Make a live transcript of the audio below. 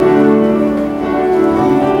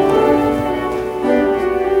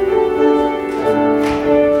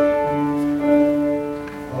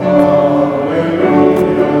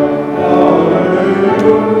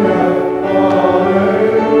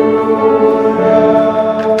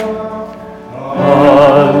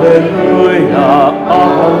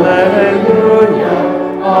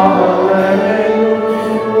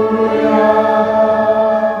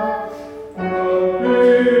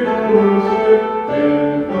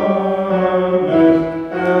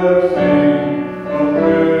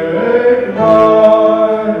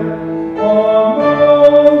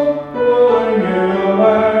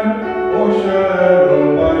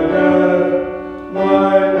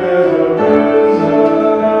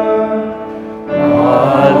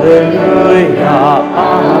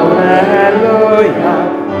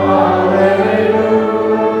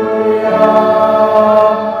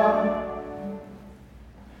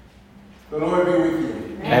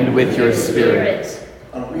and with your spirit.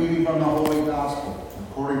 A reading from the Holy Gospel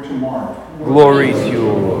according to Mark. Glory to you,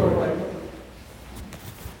 O Lord.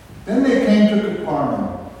 Then they came to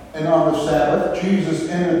Capernaum, and on the Sabbath Jesus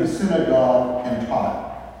entered the synagogue and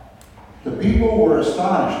taught. The people were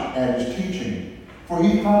astonished at his teaching, for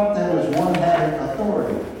he taught them as one having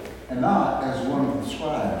authority, and not as one of the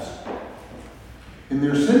scribes. In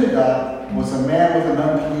their synagogue was a man with an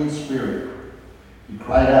unclean spirit. He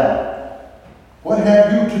cried out, "What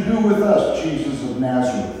have you to do with us, Jesus of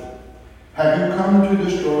Nazareth? Have you come to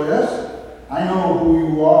destroy us? I know who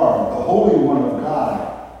you are, the Holy One of God."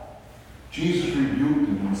 Jesus rebuked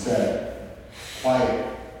him and said, "Quiet,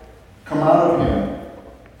 come out of him."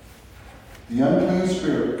 The unclean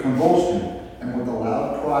spirit convulsed him, and with a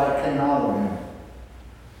loud cry came out of him.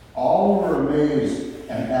 All were amazed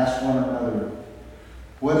and asked one another,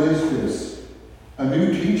 "What is this? A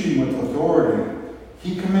new teaching with authority.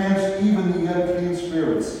 He commands even the unclean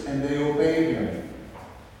spirits, and they obey him."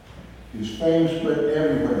 His fame spread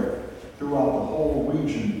everywhere throughout the whole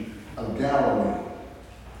region of Galilee.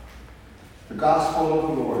 The Gospel of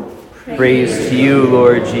the Lord. Praise to you,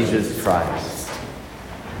 Lord Jesus Christ.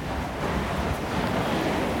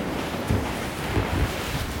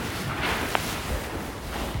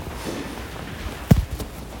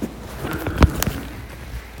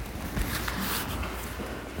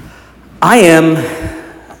 I am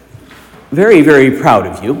very, very proud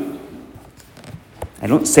of you. I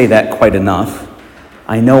don't say that quite enough.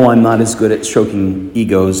 I know I'm not as good at stroking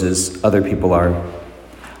egos as other people are.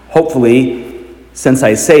 Hopefully, since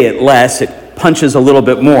I say it less, it punches a little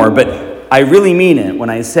bit more, but I really mean it when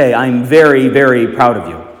I say I'm very, very proud of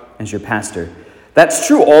you as your pastor. That's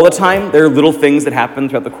true all the time. There are little things that happen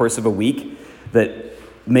throughout the course of a week that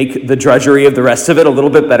make the drudgery of the rest of it a little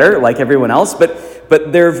bit better, like everyone else, but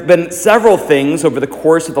there have been several things over the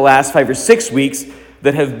course of the last 5 or 6 weeks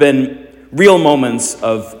that have been real moments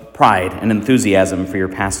of pride and enthusiasm for your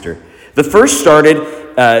pastor. The first started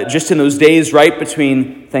just in those days right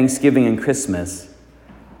between Thanksgiving and Christmas.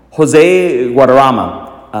 Jose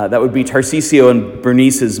Guadarrama, that would be Tarcisio and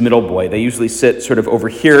Bernice's middle boy. They usually sit sort of over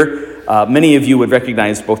here. Many of you would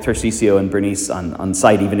recognize both Tarcisio and Bernice on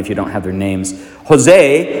sight, even if you don't have their names.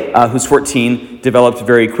 Jose, who's 14, developed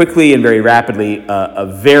very quickly and very rapidly a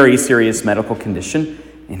very serious medical condition,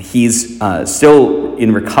 and he's still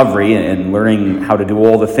in recovery and learning how to do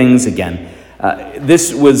all the things again.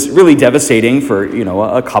 This was really devastating for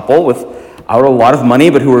a couple without a lot of money,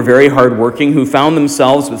 but who were very hardworking, who found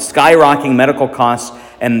themselves with skyrocketing medical costs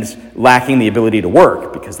and lacking the ability to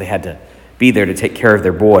work because they had to be there to take care of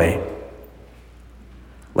their boy.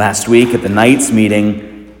 Last week at the Knights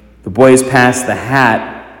meeting, the boys passed the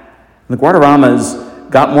hat. The Guadarramas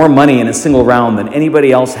got more money in a single round than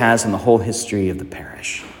anybody else has in the whole history of the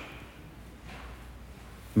parish.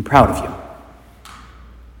 I'm proud of you.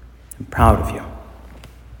 I'm proud of you.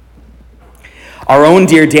 Our own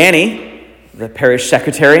dear Danny, the parish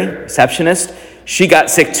secretary, receptionist, she got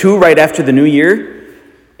sick too right after the new year.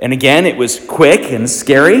 And again, it was quick and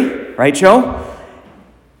scary, right, Joe?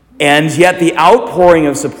 And yet the outpouring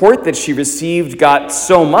of support that she received got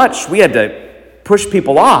so much, we had to push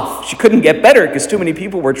people off. She couldn't get better because too many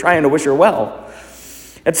people were trying to wish her well.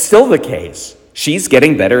 That's still the case. She's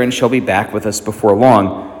getting better and she'll be back with us before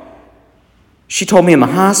long. She told me in the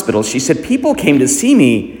hospital, she said, people came to see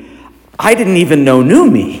me I didn't even know knew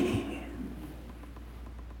me.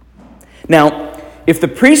 Now, if the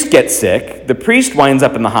priest gets sick, the priest winds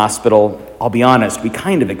up in the hospital, I'll be honest, we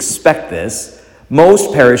kind of expect this.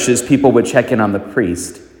 Most parishes, people would check in on the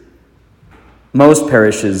priest. Most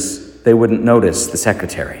parishes, they wouldn't notice the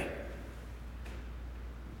secretary.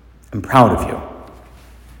 I'm proud of you.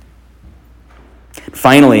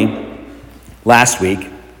 Finally, last week,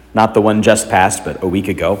 not the one just passed, but a week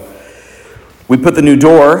ago, we put the new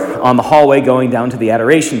door on the hallway going down to the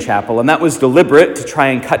Adoration Chapel, and that was deliberate to try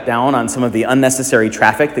and cut down on some of the unnecessary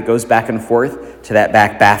traffic that goes back and forth to that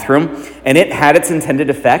back bathroom. And it had its intended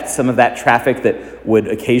effect. Some of that traffic that would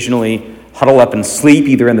occasionally huddle up and sleep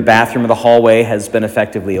either in the bathroom or the hallway has been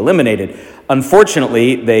effectively eliminated.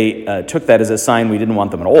 Unfortunately, they took that as a sign we didn't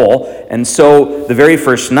want them at all. And so the very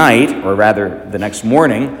first night, or rather the next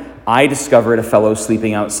morning, I discovered a fellow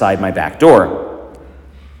sleeping outside my back door.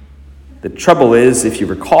 The trouble is, if you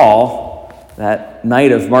recall, that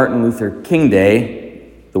night of Martin Luther King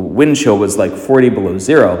Day, the wind chill was like 40 below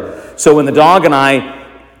zero. So when the dog and I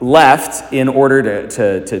left in order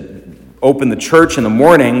to open the church in the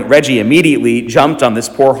morning, Reggie immediately jumped on this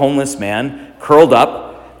poor homeless man, curled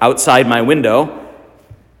up outside my window,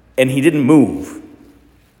 and he didn't move.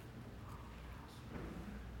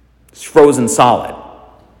 It's frozen solid.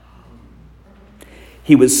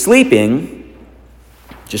 He was sleeping,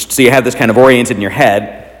 just so you have this kind of oriented in your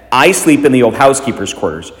head, I sleep in the old housekeeper's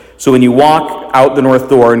quarters. So when you walk out the north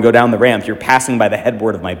door and go down the ramp, you're passing by the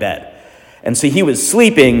headboard of my bed. And so he was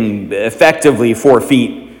sleeping effectively 4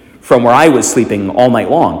 feet from where I was sleeping all night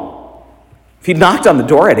long. If he'd knocked on the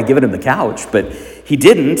door, I'd have given him the couch, but he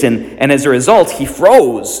didn't, and as a result, he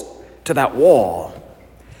froze to that wall.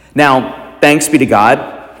 Now, thanks be to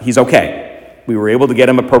God, he's okay. We were able to get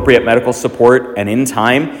him appropriate medical support and in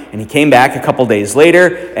time, and he came back a couple days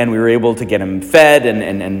later, and we were able to get him fed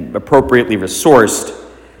and appropriately resourced.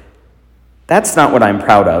 That's not what I'm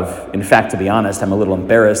proud of. In fact, to be honest, I'm a little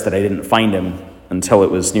embarrassed that I didn't find him until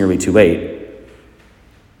it was nearly too late.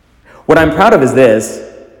 What I'm proud of is this.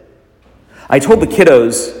 I told the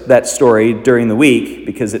kiddos that story during the week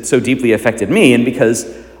because it so deeply affected me and because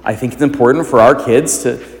I think it's important for our kids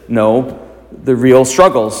to know the real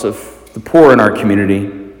struggles of the poor in our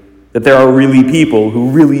community, that there are really people who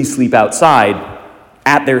really sleep outside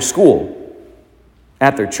at their school,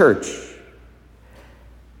 at their church.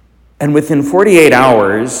 And within 48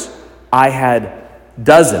 hours, I had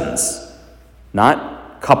dozens,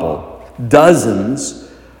 not couple,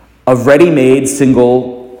 dozens of ready-made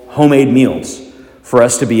single homemade meals for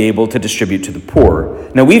us to be able to distribute to the poor.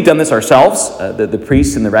 Now, we've done this ourselves, the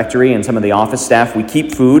priests in the rectory and some of the office staff. We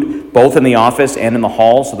keep food both in the office and in the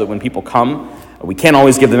hall so that when people come, we can't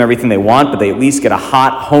always give them everything they want, but they at least get a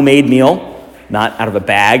hot homemade meal, not out of a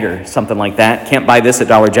bag or something like that. Can't buy this at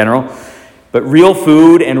Dollar General. But real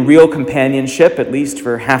food and real companionship, at least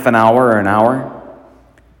for half an hour or an hour.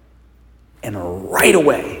 And right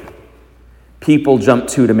away, people jumped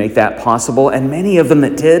to make that possible, and many of them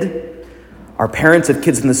that did are parents of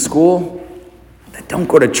kids in the school that don't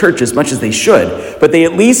go to church as much as they should, but they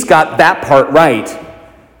at least got that part right.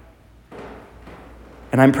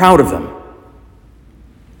 And I'm proud of them.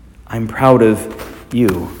 I'm proud of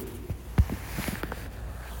you.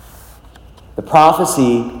 The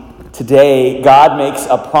prophecy today, God makes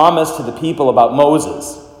a promise to the people about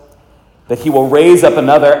Moses, that he will raise up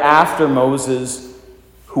another after Moses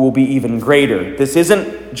who will be even greater. This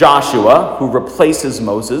isn't Joshua who replaces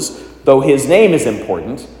Moses, though his name is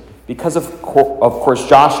important, because of course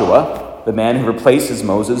Joshua, the man who replaces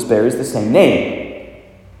Moses, bears the same name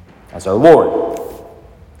as our Lord.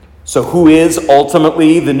 So who is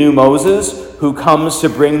ultimately the new Moses who comes to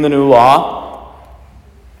bring the new law?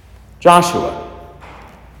 Joshua.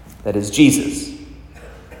 That is Jesus,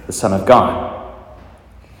 the Son of God.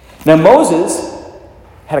 Now Moses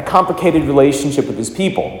had a complicated relationship with his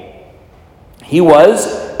people. He was,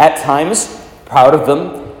 at times, proud of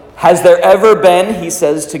them. Has there ever been, he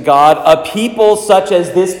says to God, a people such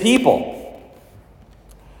as this people?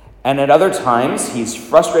 And at other times, he's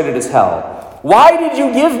frustrated as hell. Why did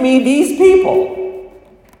you give me these people?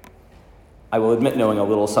 I will admit knowing a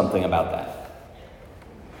little something about that.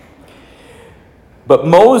 But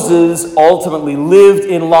Moses ultimately lived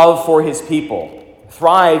in love for his people,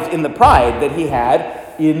 thrived in the pride that he had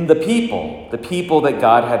in the people that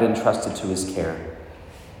God had entrusted to his care.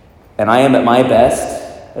 And I am at my best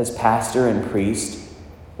as pastor and priest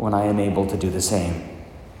when I am able to do the same.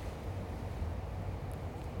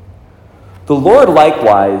 The Lord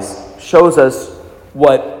likewise shows us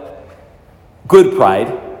what good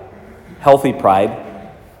pride, healthy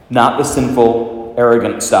pride, not the sinful,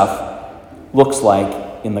 arrogant stuff, looks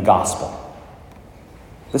like in the gospel.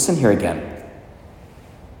 Listen here again.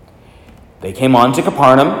 They came on to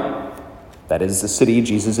Capernaum, that is the city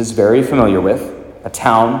Jesus is very familiar with, a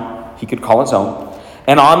town he could call his own.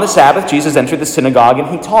 And on the Sabbath, Jesus entered the synagogue and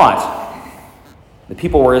he taught. The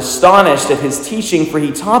people were astonished at his teaching, for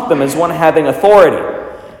he taught them as one having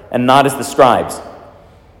authority and not as the scribes.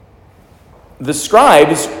 The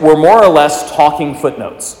scribes were more or less talking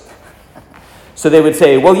footnotes. So they would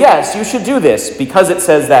say, well, yes, you should do this because it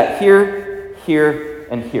says that here, here,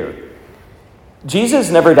 and here. Jesus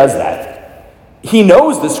never does that. He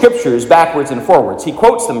knows the scriptures backwards and forwards. He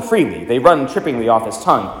quotes them freely. They run trippingly off his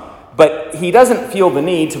tongue. But he doesn't feel the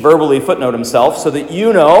need to verbally footnote himself so that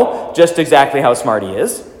you know just exactly how smart he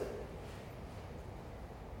is.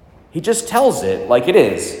 He just tells it like it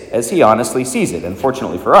is, as he honestly sees it. And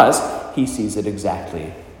fortunately for us, he sees it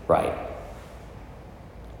exactly right.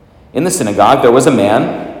 In the synagogue, there was a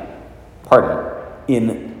man,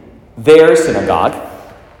 in their synagogue,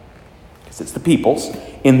 because it's the people's,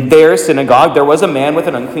 in their synagogue, there was a man with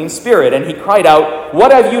an unclean spirit, and he cried out,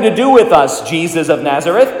 "What have you to do with us, Jesus of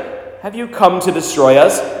Nazareth? Have you come to destroy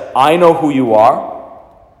us? I know who you are,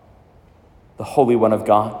 the Holy One of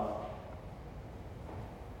God."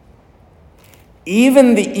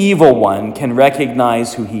 Even the evil one can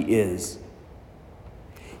recognize who he is.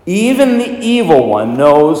 Even the evil one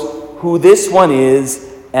knows who this one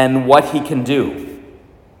is and what he can do.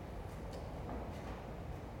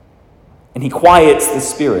 And he quiets the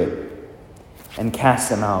spirit and casts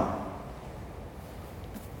him out.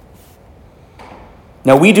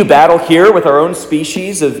 Now, we do battle here with our own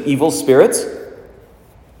species of evil spirits.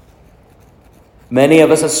 Many of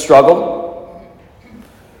us have struggled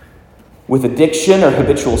with addiction or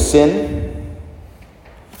habitual sin,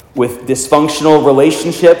 with dysfunctional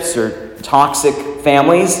relationships or toxic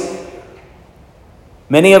families.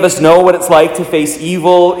 Many of us know what it's like to face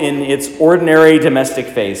evil in its ordinary domestic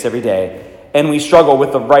face every day, and we struggle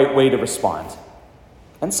with the right way to respond.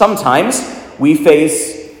 And sometimes we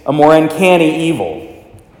face a more uncanny evil,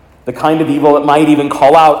 the kind of evil that might even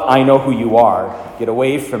call out, "I know who you are. Get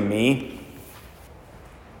away from me."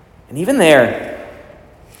 And even there,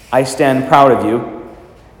 I stand proud of you,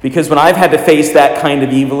 because when I've had to face that kind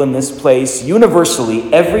of evil in this place,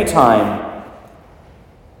 universally, every time,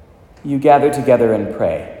 you gather together and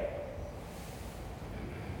pray.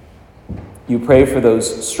 You pray for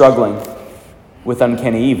those struggling with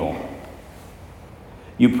uncanny evil.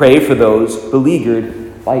 You pray for those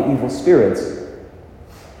beleaguered by evil spirits.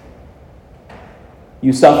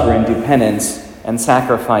 You suffer and do penance and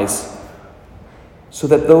sacrifice so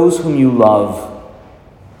that those whom you love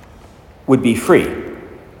would be free,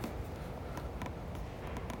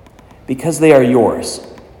 because they are yours,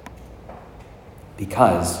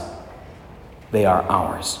 because they are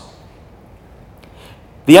ours.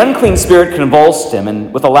 The unclean spirit convulsed him,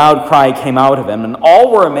 and with a loud cry came out of him, and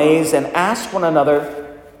all were amazed and asked one another,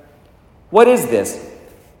 "What is this?"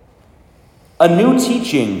 A new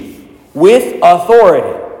teaching with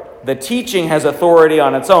authority. The teaching has authority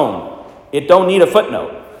on its own. It don't need a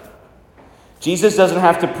footnote. Jesus doesn't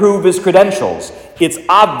have to prove his credentials. It's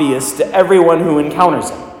obvious to everyone who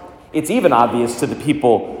encounters him. It's even obvious to the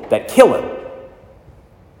people that kill him,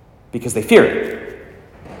 because they fear it.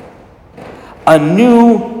 A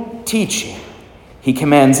new teaching. He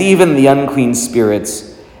commands even the unclean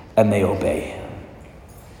spirits, and they obey him.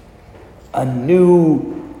 A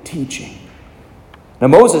new teaching. Now,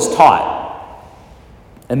 Moses taught,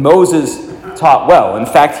 and Moses taught well. In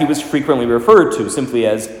fact, he was frequently referred to simply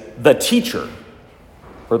as the teacher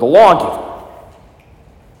or the lawgiver.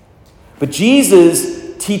 But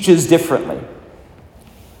Jesus teaches differently.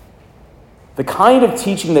 The kind of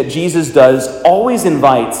teaching that Jesus does always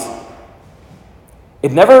invites.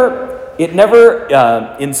 It never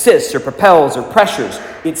insists or propels or pressures.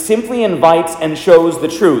 It simply invites and shows the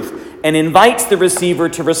truth, and invites the receiver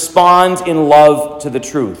to respond in love to the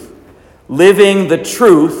truth, living the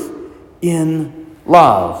truth in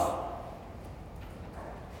love.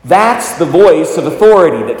 That's the voice of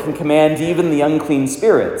authority that can command even the unclean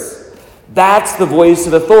spirits. That's the voice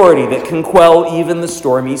of authority that can quell even the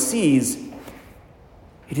stormy seas.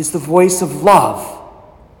 It is the voice of love.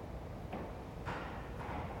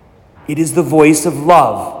 It is the voice of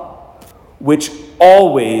love which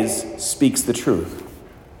always speaks the truth.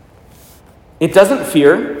 It doesn't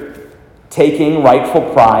fear taking rightful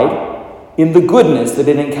pride in the goodness that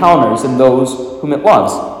it encounters in those whom it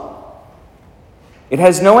loves. It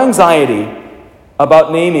has no anxiety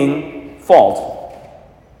about naming fault,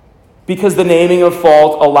 because the naming of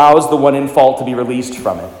fault allows the one in fault to be released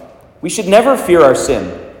from it. We should never fear our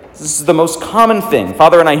sin. This is the most common thing.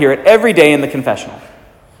 Father and I hear it every day in the confessional.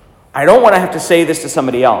 I don't want to have to say this to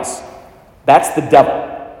somebody else. That's the devil.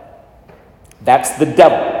 That's the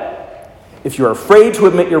devil. If you're afraid to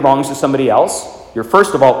admit your wrongs to somebody else, you're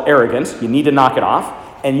first of all arrogant. You need to knock it off,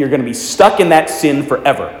 and you're going to be stuck in that sin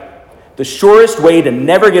forever. The surest way to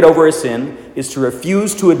never get over a sin is to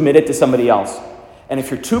refuse to admit it to somebody else. And if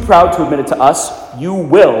you're too proud to admit it to us, you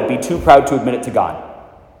will be too proud to admit it to God.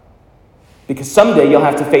 Because someday you'll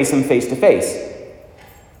have to face him face to face,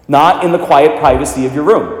 not in the quiet privacy of your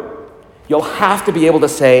room. You'll have to be able to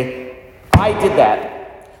say, "I did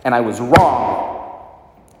that, and I was wrong,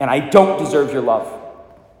 and I don't deserve your love.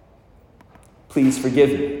 Please forgive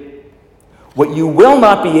me." What you will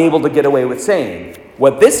not be able to get away with saying,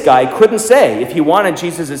 what this guy couldn't say if he wanted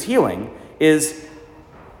Jesus' healing, is,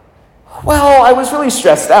 "Well, I was really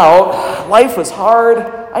stressed out. Life was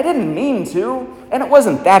hard. I didn't mean to. And it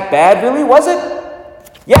wasn't that bad, really, was it?"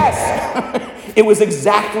 Yes, it was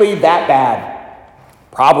exactly that bad.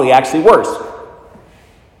 Probably actually worse.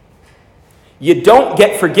 You don't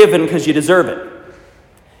get forgiven because you deserve it.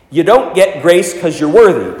 You don't get grace because you're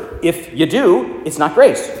worthy. If you do, it's not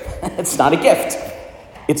grace. It's not a gift.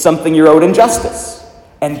 It's something you're owed in justice.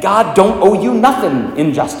 And God don't owe you nothing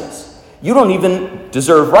in justice. You don't even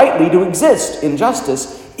deserve rightly to exist in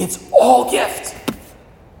justice. It's all gift.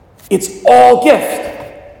 It's all gift.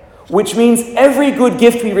 which means every good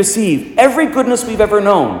gift we receive, every goodness we've ever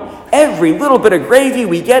known, every little bit of gravy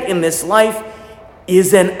we get in this life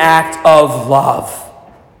is an act of love.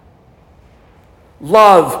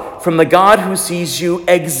 Love from the God who sees you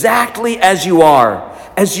exactly as you are,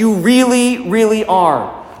 as you really, really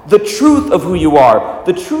are. The truth of who you are,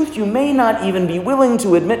 the truth you may not even be willing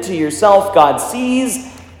to admit to yourself, God sees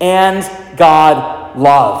and God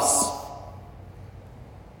loves.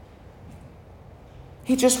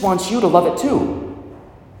 He just wants you to love it too.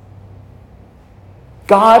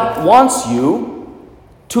 God wants you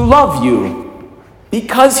to love you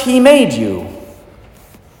because he made you.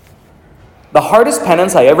 The hardest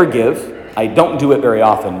penance I ever give, I don't do it very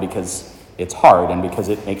often because it's hard and because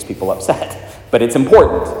it makes people upset, but it's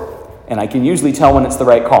important, and I can usually tell when it's the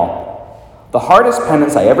right call. The hardest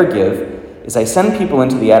penance I ever give is I send people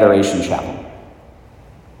into the Adoration Chapel.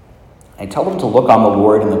 I tell them to look on the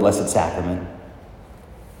Lord in the Blessed Sacrament,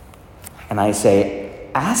 and I say,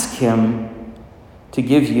 ask him to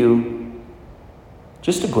give you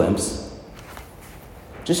just a glimpse,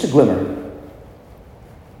 just a glimmer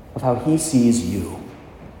of how he sees you.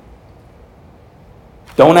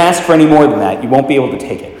 Don't ask for any more than that. You won't be able to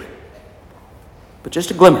take it. But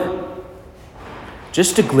just a glimmer,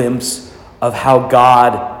 just a glimpse of how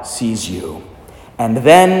God sees you. And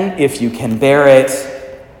then, if you can bear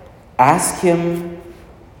it, ask him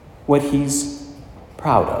what he's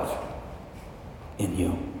proud of in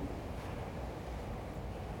you.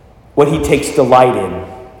 What he takes delight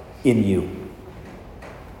in you.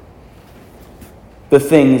 The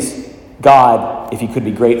things God, if he could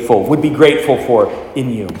be grateful, would be grateful for in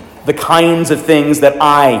you. The kinds of things that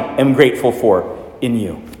I am grateful for in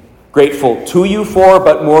you. Grateful to you for,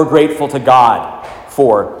 but more grateful to God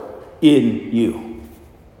for in you.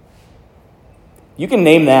 You can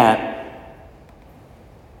name that.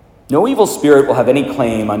 No evil spirit will have any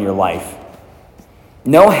claim on your life.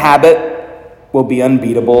 No habit will be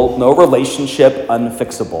unbeatable. No relationship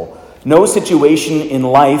unfixable. No situation in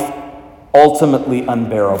life ultimately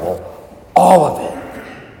unbearable. All of it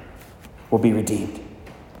will be redeemed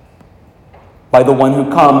by the one who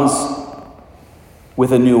comes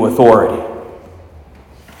with a new authority,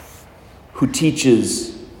 who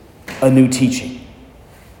teaches a new teaching,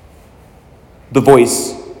 the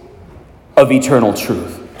voice of eternal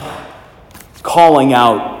truth, calling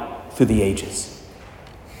out through the ages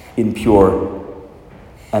in pure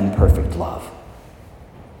and perfect love.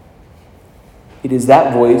 It is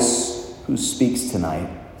that voice who speaks tonight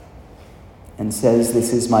and says,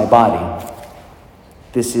 "This is my body,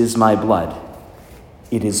 this is my blood,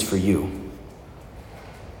 it is for you."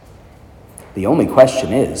 The only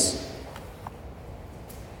question is,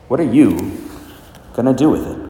 what are you going to do with it?